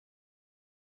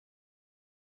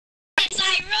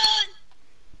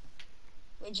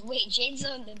Wait, Jade's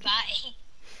on the body.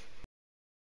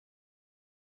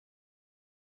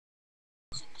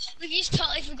 We just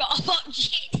totally forgot about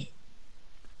Jade.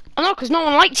 I know, because no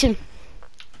one likes him.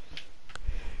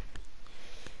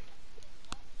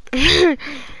 I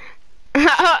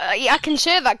can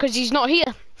say that because he's not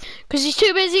here. Because he's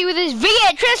too busy with his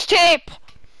VHS tape.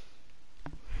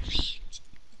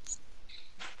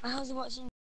 I was watching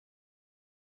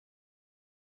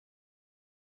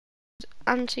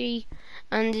Auntie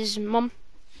and his mum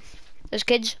as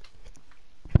kids.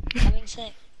 having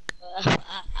sex.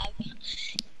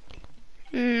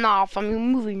 Nah, fam, you're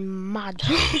moving mad.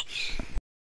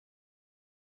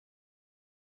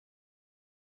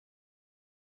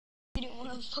 You don't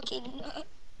want to fucking know.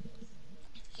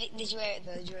 Did you wear it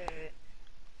though? Did you wear it?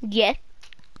 Yeah.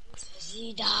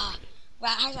 Zida.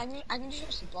 Right, I can just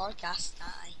watch the broadcast,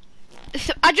 can't I?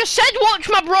 I just said watch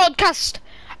my broadcast.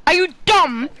 Are you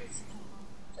dumb?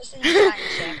 Just in the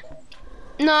check.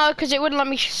 No, because it wouldn't let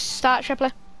me start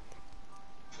Shipley.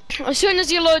 As soon as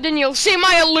you load in, you'll see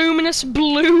my luminous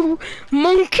blue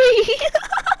monkey.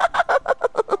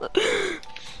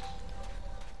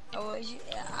 Oh,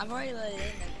 yeah, I'm already loaded in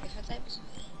then. If I type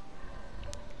something.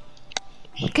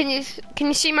 Can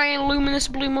you see my luminous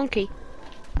blue monkey?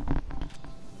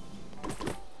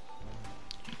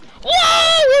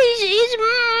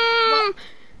 Whoa!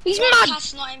 He's mad.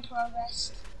 Broadcast not in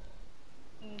progress.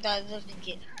 I think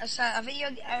it. I think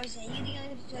you're the only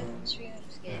person streaming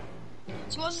this game.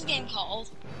 So what's this game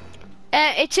called?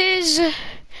 It is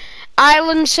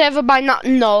Island Server by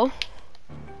No.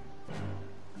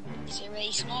 It's a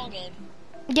really small game.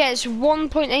 Yeah, it's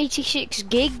 1.86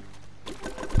 gig.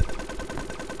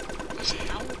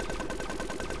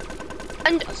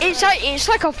 And it's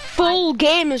like a full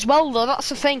game as well though, that's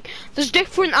the thing. There's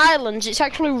different islands, it's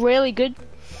actually really good.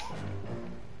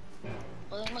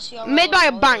 Well, it must be Made by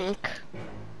a bank.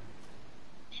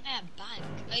 Made by a bank?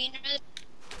 Oh, you know,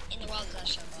 in the world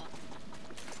there's actually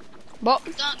a What?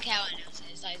 Don't care what else it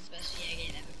is, like it's the best video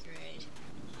game ever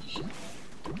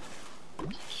created.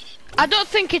 I don't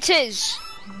think it is.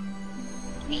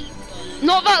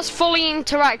 Not that's fully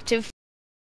interactive.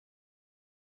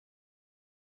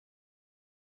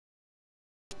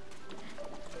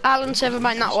 Island Server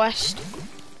by NatWest.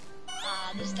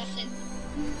 There's definitely.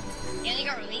 It only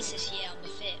got released this year on the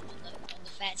 5th, on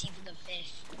the 13th of the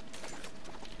 5th.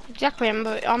 Exactly, I'm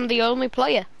the only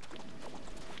player.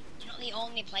 You're not the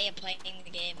only player playing the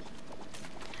game.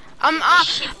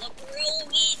 Shit, look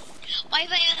brilliant. Why is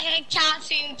that like a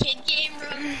cartoon kid game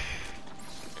room?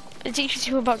 It teaches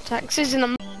you about taxes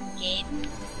and Game.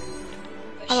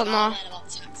 I don't know. About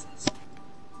taxes.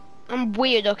 I'm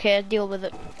weird, okay, deal with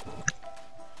it.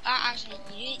 Actually,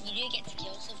 you do get to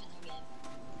kill stuff in the game.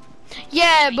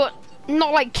 Yeah, but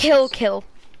not like kill.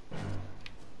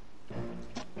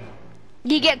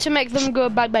 You get to make them go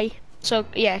bye-bye. So,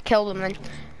 yeah, kill them then.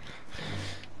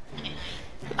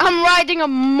 I'm riding a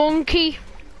monkey.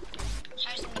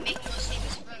 How's you making go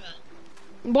sleepies forever?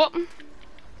 What? You're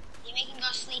making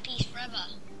go sleepies forever?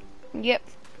 Yep.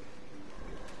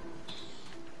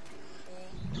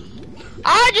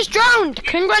 I just drowned!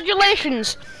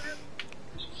 Congratulations!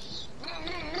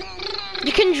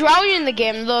 You can drown in the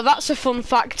game though, that's a fun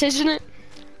fact, isn't it?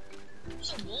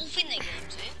 There's a wolf in the game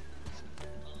too.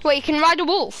 Wait, you can ride a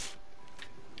wolf?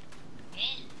 Yeah.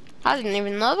 I didn't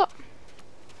even know that.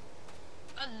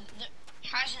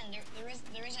 Harrison,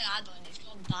 there is an add-on, it's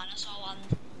called Dinosaur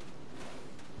Land.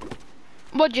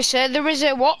 What'd you say? There is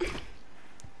a what?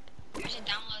 There's a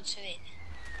download to it.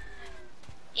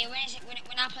 Yeah, when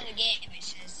I play the game, it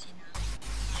says,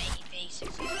 80p,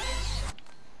 60 FPS.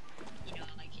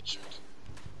 Like it should.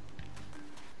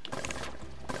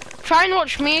 Try and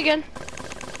watch me again.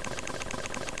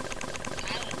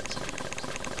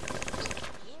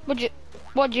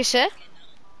 What'd you say?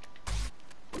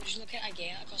 Just look at a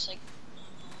game that costs like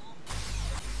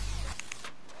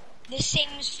The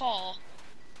Sims 4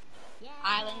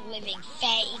 Island Living,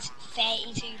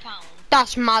 £32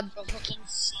 That's mad. for a fucking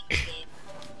Sims game.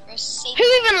 For a Sims. Who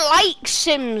even likes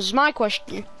Sims? My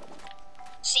question.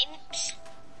 Sims?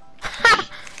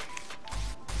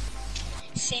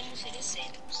 Sims for the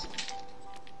Sims.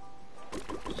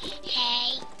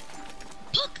 Hey.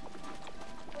 Look.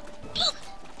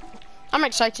 I'm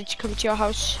excited to come to your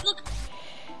house. Look.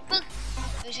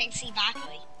 Wish I could see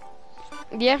Barkley.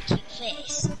 Yeah. Cute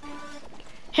face.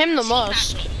 Him the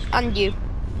most. And you.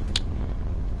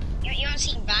 You haven't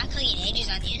seen Barkley in ages,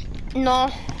 have you? No. I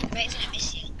bet he's gonna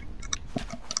miss you.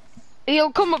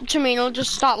 He'll come up to me and he'll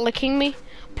just start licking me.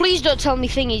 Please don't tell me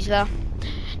thingy's there.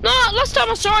 No, last time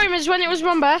I saw him is when it was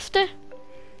my birthday.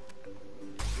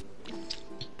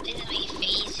 Didn't know your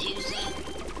face, who's that?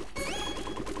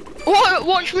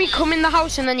 Watch me come in the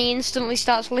house and then he instantly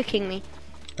starts licking me.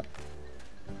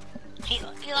 He'll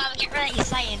either get really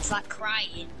excited and start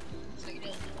crying. So when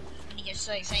he gets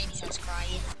so excited, he starts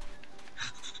crying.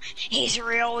 He's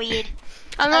real weird.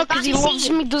 I know, because he loves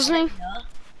me, doesn't he?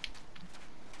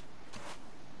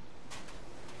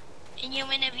 And you,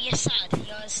 whenever you're sad,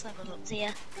 he always snuggles up to you.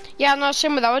 Yeah, no,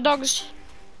 same with our dogs.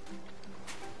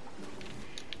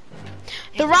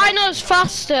 The rhino's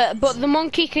faster, but the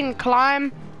monkey can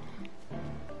climb.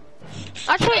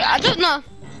 Actually, I don't know.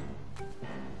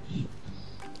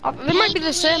 They might be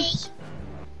the same.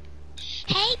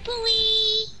 Hey,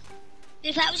 Bully!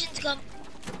 The thousands gone.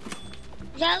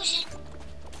 Thousand.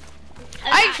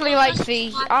 I actually like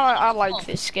the. I like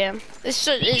this game. It's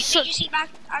such. Did you see back?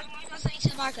 I was listening to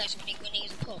the Marcos when he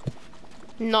was a pup.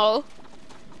 No.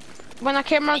 When I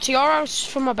came round to your house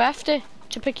for my birthday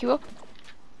to pick you up.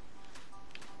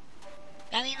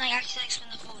 I mean, like, actually, like,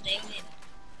 spend the full day with him.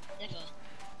 Never.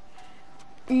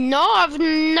 No, I've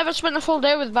never spent a full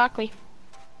day with Barkley.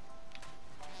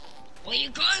 Where you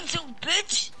going to,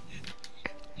 bitch?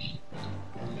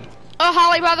 Oh,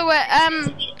 Holly, by the way,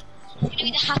 It's gonna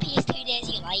be the happiest 2 days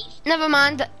of your life. never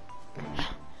mind.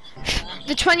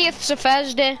 The 20th is a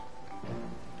Thursday.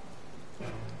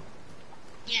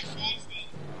 Yeah, Thursday.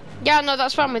 Yeah, no,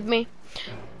 that's fine with me.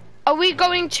 Are we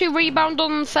going to rebound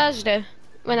on Thursday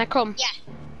when I come? Yeah.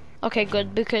 Okay,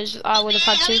 good, because I would have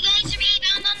had Are we to. going to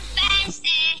rebound on Thursday?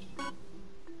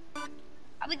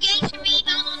 Are we going to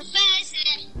rebound on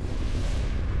Thursday?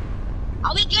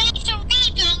 Are we going to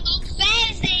rebound on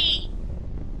Thursday?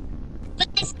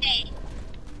 Thursday.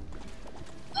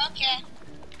 Okay.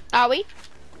 Are we?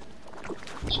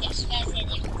 I guess Thursday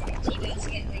the TV to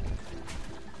get like.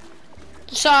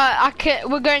 So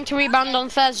we're going to rebound on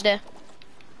Thursday.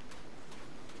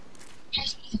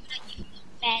 Thursday,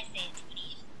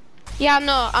 20th. Yeah,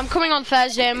 no, I'm coming on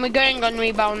Thursday and we're going on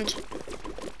rebound.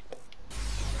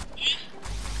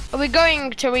 Are we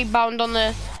going to rebound on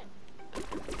the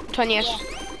 20th?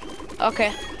 Yeah.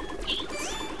 Okay.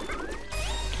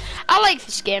 I like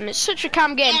this game, it's such a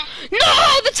calm game. Yeah.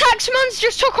 No, the taxman's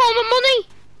just took all my money!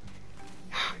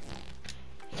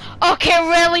 Okay,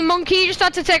 really, monkey, you just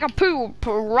had to take a poop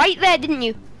right there, didn't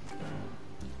you?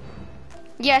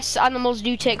 Yes, animals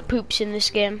do take poops in this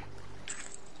game.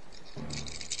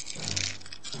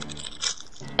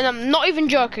 And I'm not even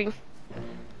joking.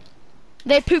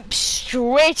 They poop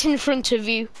straight in front of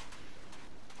you.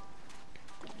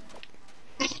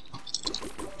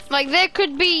 Like, they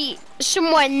could be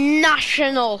somewhere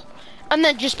national and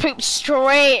then just poop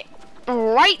straight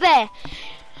right there.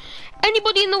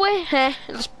 Anybody in the way?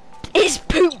 It's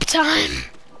poop time.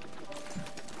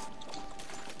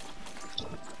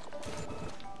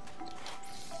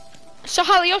 So,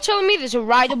 Holly, you're telling me there's a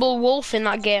rideable wolf in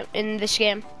that game, in this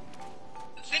game?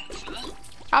 I think so.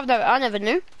 I never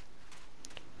knew.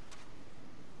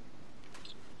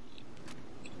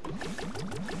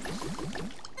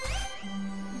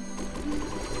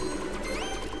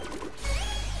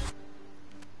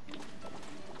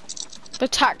 The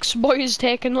tax boy is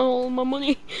taking all my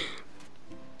money.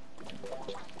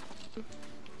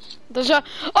 There's a...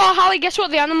 Oh, Holly, guess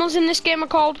what the animals in this game are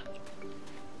called?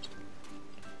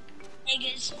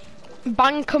 Niggers.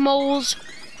 Bankamals.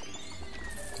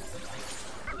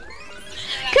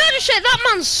 Can I just say, that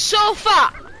man's so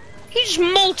fat. He just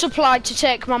multiplied to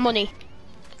take my money.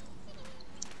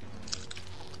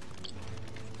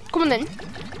 Come on then.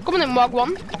 Come on then,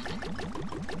 Wagwan.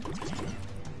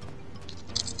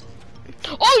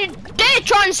 Oh, you dare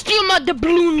try and steal my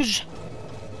doubloons.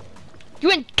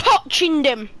 You ain't touching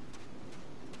them.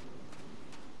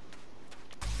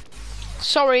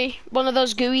 Sorry, one of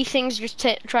those gooey things just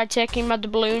tried taking my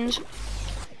doubloons.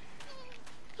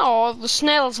 Oh, the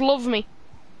snails love me.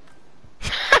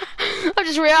 I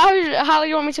just realized how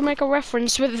you want me to make a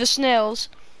reference with the snails.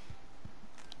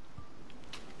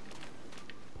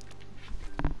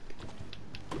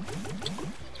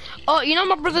 Oh, you know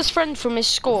my brother's friend from his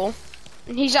school?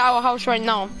 He's at our house right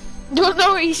now. Don't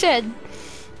know what he said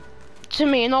to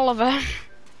me and Oliver.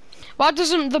 Why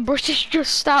doesn't the British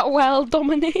just start world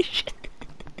domination?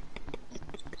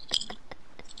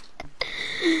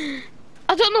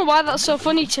 I don't know why that's so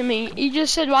funny to me. He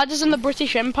just said, why doesn't the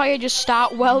British Empire just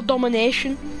start world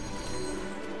domination?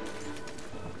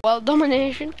 World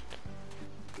domination?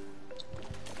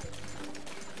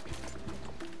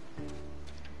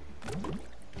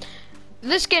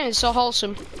 This game is so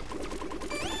wholesome.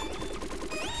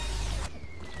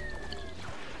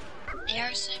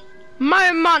 Harrison.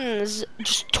 My man's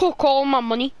just took all my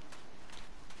money.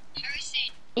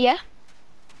 Harrison. Yeah?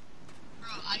 Bro,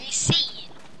 have you seen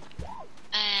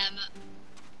the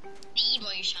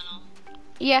E-Boys channel?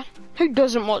 Yeah, who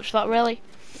doesn't watch that really?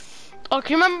 Oh,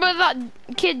 can you remember that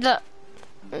kid that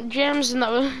James and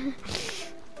that was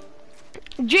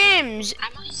James?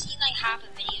 I've only seen like half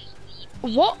the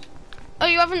videos. What? Oh,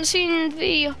 you haven't seen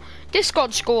the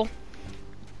Discord school?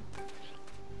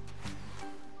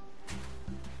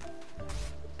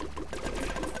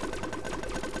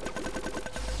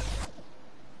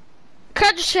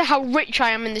 Can I just say how rich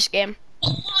I am in this game?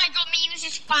 Oh my god, Minus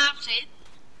is farted.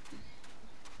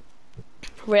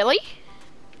 Really?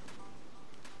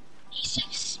 He's so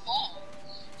small.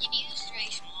 Your Minus is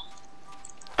very small.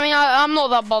 I mean, I'm not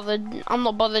that bothered. I'm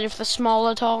not bothered if they're small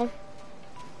at all.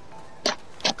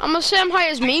 I'm the same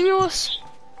height as Minus.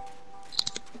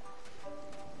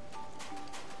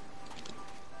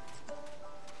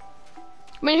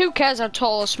 I mean, who cares how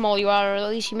tall or small you are, or at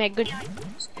least you make good...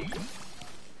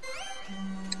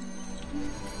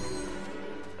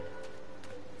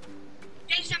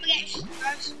 Next time we get a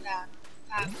roast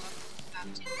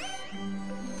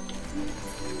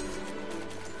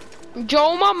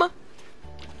Joe Mama.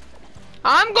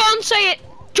 I'm gonna say it.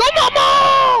 Joe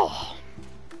Mama!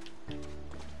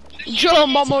 Joe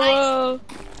Mama.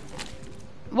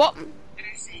 What? You're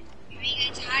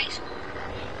going to high school.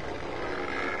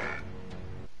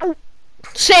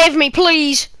 Save me,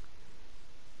 please.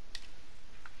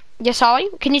 Yes, Ali?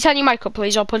 Can you turn your mic up,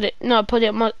 please? Or put it... No, put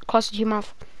it closer to your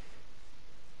mouth.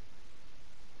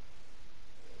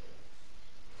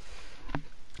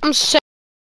 I'm so...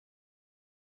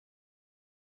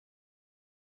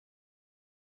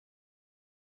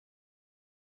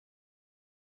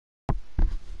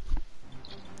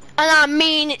 And I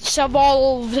mean it's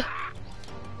evolved.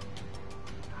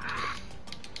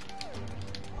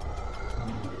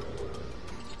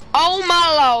 Oh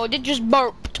my lord, it just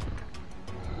burped.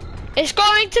 It's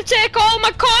going to take all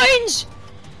my coins!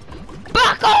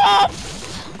 Back off!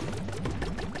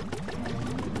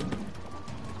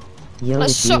 Yo,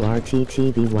 if you are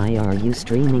TTV, why are you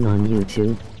streaming on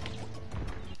YouTube?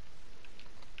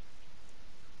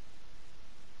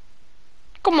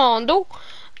 Come on, though.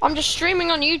 I'm just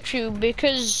streaming on YouTube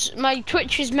because my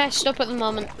Twitch is messed up at the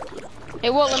moment.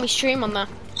 It won't let me stream on there.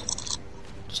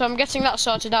 So I'm getting that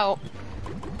sorted out.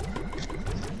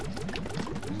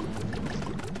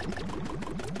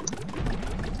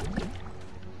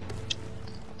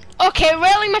 Okay,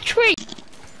 railing my tree.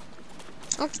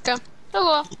 Okay.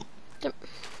 Hello.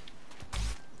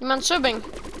 You man subbing?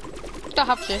 Don't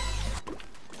have to.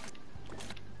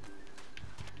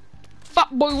 Fat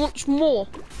boy wants more.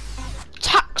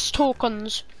 Tax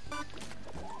tokens.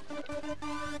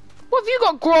 What have you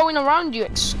got growing around you?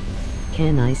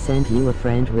 Can I send you a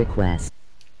friend request?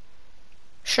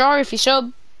 Sure, if you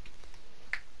sub.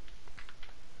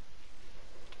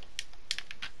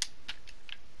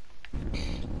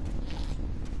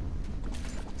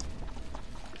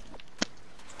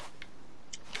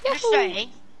 Just saying.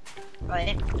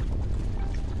 Right.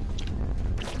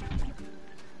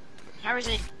 How is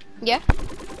it? Yeah.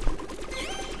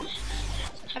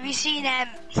 Have you seen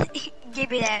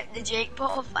Gibby the Jake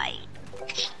Paul fight?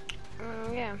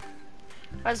 Yeah.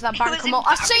 Where's that It bank? was Come on.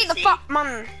 I see the fat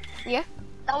man. Yeah.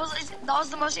 That was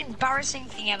the most embarrassing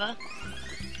thing ever.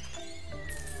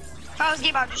 If I was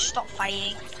Gibby, I'd just stop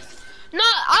fighting. No,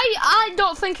 I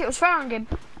don't think it was fair on Gib.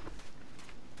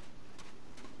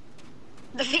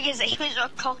 The thing is that he was so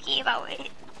cocky about it.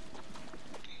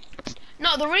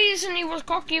 No, the reason he was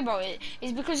cocky about it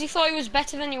is because he thought he was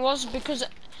better than he was, because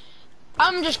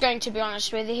I'm just going to be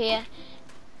honest with you here.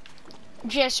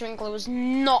 Jay Swinkler was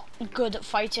not good at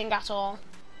fighting at all.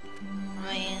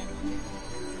 Oh yeah.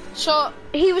 So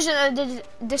he was at a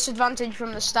disadvantage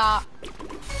from the start.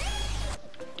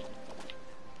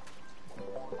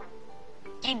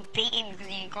 He beat him because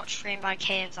he got trained by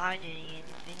KFI,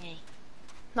 didn't he?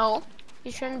 No,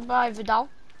 he's trained by Vidal.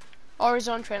 Or his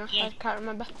own trainer, Yeah. I can't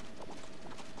remember.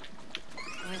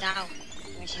 Without.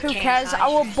 Who cares?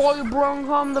 Our boy brought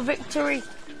home the victory.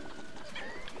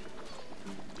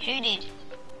 Who did?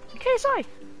 KSI.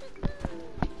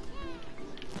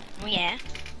 Oh yeah.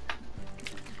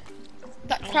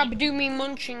 That crab do me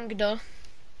munching though.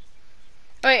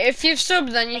 Wait, if you've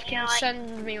subbed then you can like,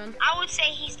 send me one. I would say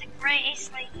he's the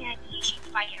greatest YouTube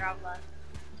fighter out there.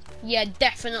 Yeah,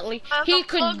 definitely. Look He up-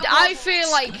 could, look up I all feel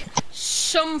this. like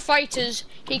some fighters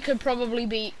he could probably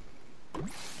beat.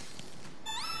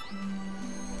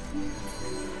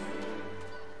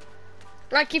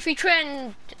 Like if he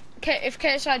trained, if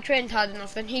KSI trained hard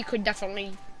enough, then he could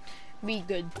definitely be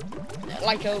good.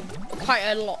 Like quite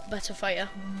a lot better fighter.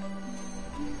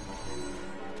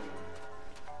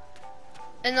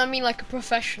 And I mean like a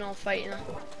professional fighter.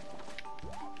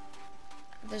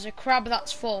 There's a crab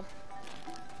that's full.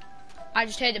 I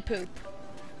just hate the poop.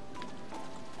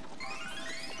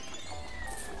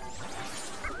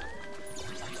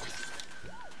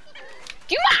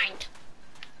 Do you mind?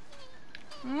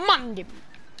 Mind him.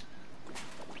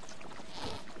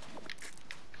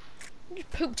 You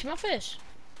just pooped in my face.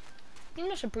 You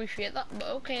must appreciate that, but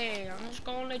okay, I'm just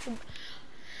gonna let you.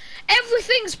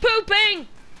 Everything's pooping!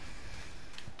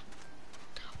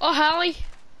 Oh, Hallie.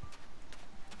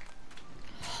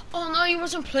 Oh no, you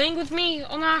wasn't playing with me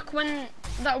on Ark when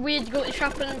that weird glitch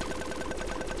happened.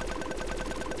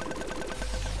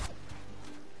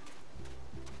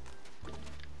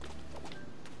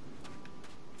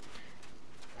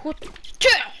 What?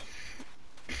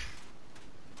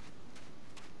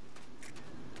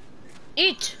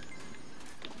 Eat!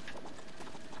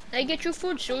 I get you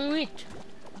food, so you eat.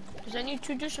 Because I need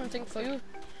to do something for you.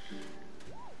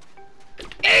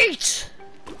 Eat!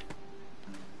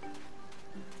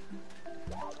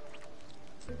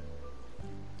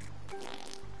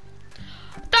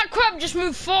 That crab just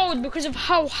moved forward because of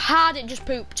how hard it just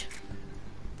pooped.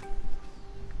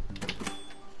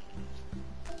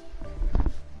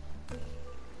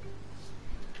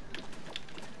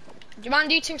 Do you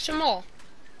mind eating some more?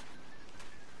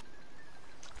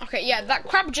 Okay, yeah, that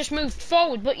crab just moved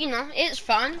forward, but you know, it's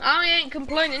fine. I ain't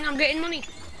complaining, I'm getting money.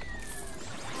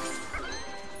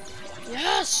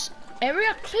 Yes!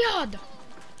 Area cleared!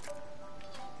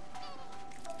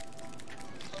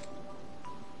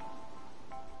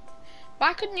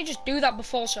 Why couldn't you just do that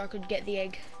before so I could get the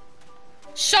egg?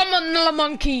 Summon the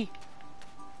monkey!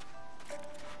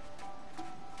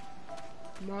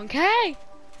 Monkey!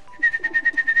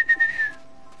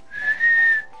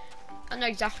 I know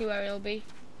exactly where he'll be.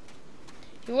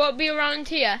 He won't be around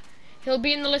here. He'll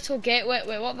be in the little gate. Wait,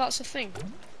 what? That's a thing.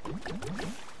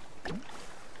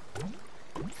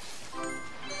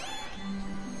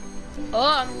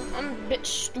 Oh, I'm a bit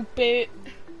stupid.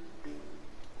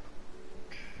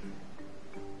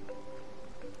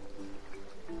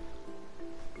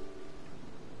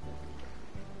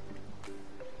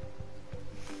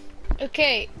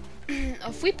 Okay,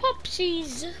 off we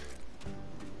popsies.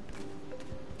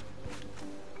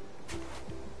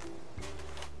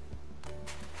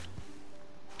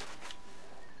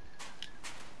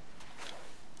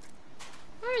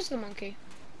 Where is the monkey?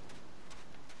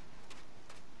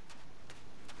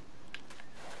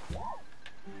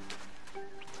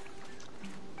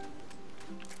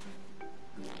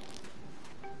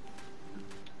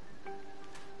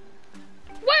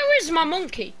 Where is my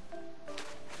monkey?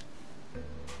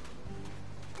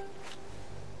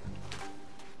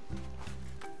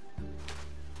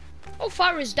 How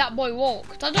far is that boy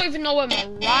walked? I don't even know where my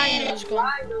rhino's gone.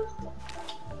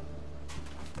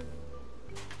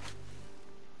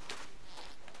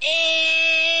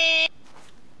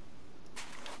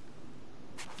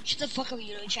 Shut the fuck up,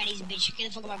 you little Chinese bitch.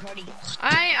 Get the fuck out of my party.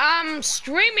 I am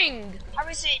streaming. How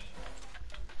is it?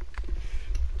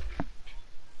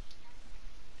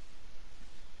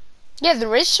 Yeah,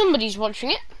 there is somebody's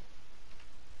watching it.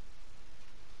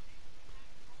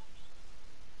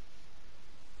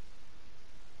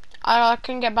 I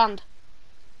can get banned.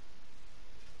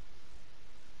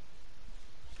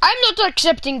 I'm not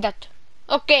accepting that.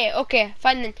 Okay,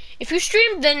 fine then. If you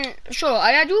stream, then sure,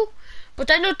 I do,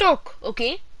 but I don't talk,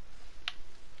 okay?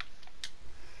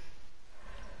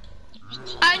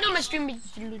 I know my stream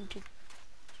is limited.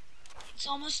 It's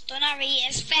almost done already.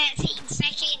 It's 13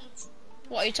 seconds.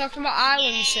 What, are you talking about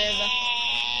Island server?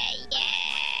 Yeah.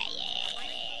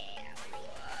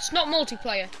 It's not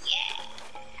multiplayer. Yeah.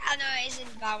 I know it isn't,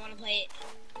 but I want to play it.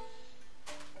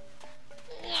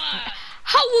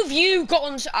 How have you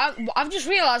gotten... I've just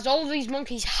realised all of these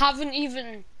monkeys haven't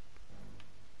even...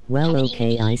 Well,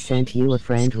 okay, I sent you a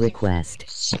friend request.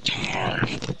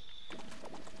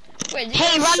 Wait,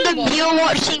 Hey, random viewer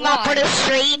watching my Why? brother's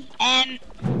stream.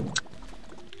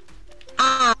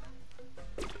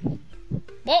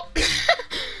 What?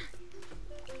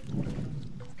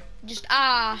 Just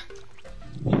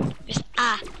Just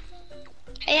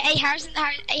Hey, Harrison,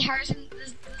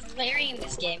 there's Larry in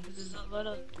this game because there's a lot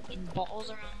of bottles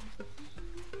around.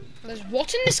 There's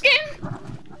what in this game?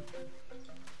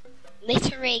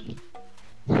 Littering.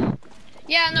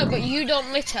 Yeah, no, but you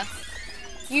don't litter.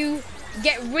 You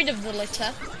get rid of the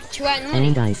litter to earn money.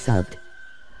 And I subbed.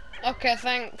 Okay,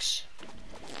 thanks.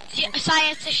 So I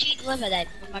have to shoot liver then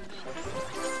with my gun.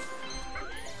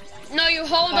 No, you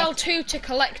hold L2 to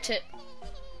collect it.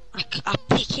 I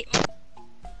pick it up.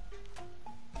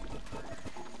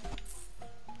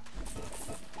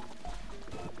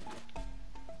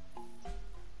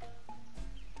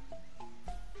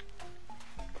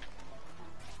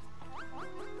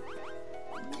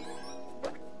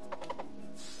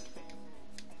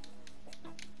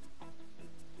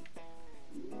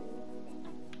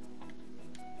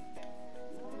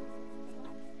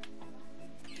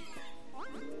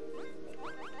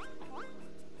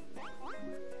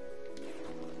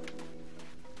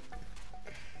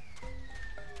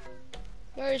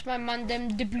 Where is my man,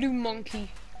 the blue monkey?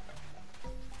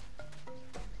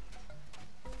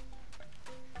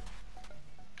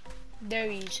 There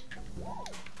he is.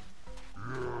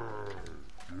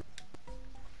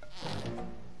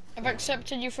 I've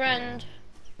accepted your friend.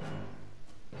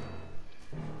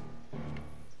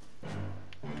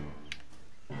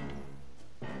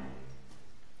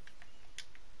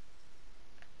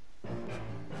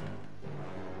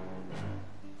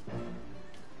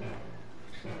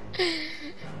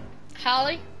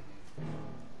 Hallie?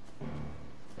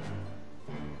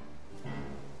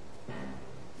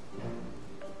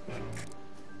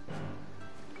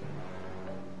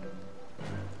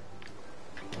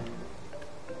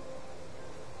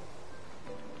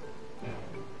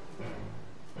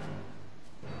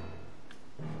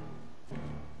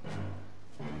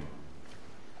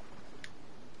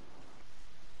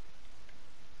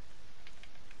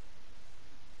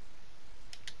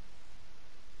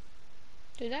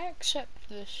 Did I accept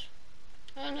this?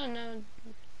 Oh, no.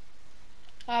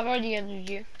 I've already added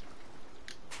you.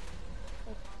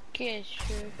 Okay,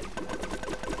 sure.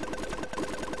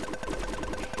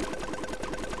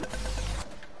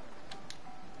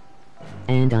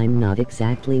 And I'm not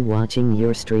exactly watching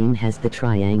your stream, has the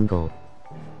triangle.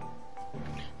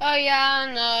 Oh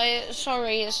yeah, no,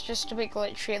 sorry, it's just a bit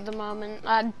glitchy at the moment.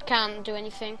 I can't do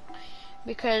anything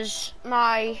because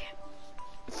my...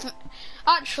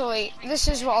 Actually, this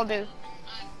is what I'll do.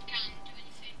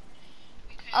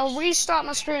 I'll restart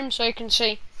my stream so you can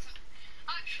see.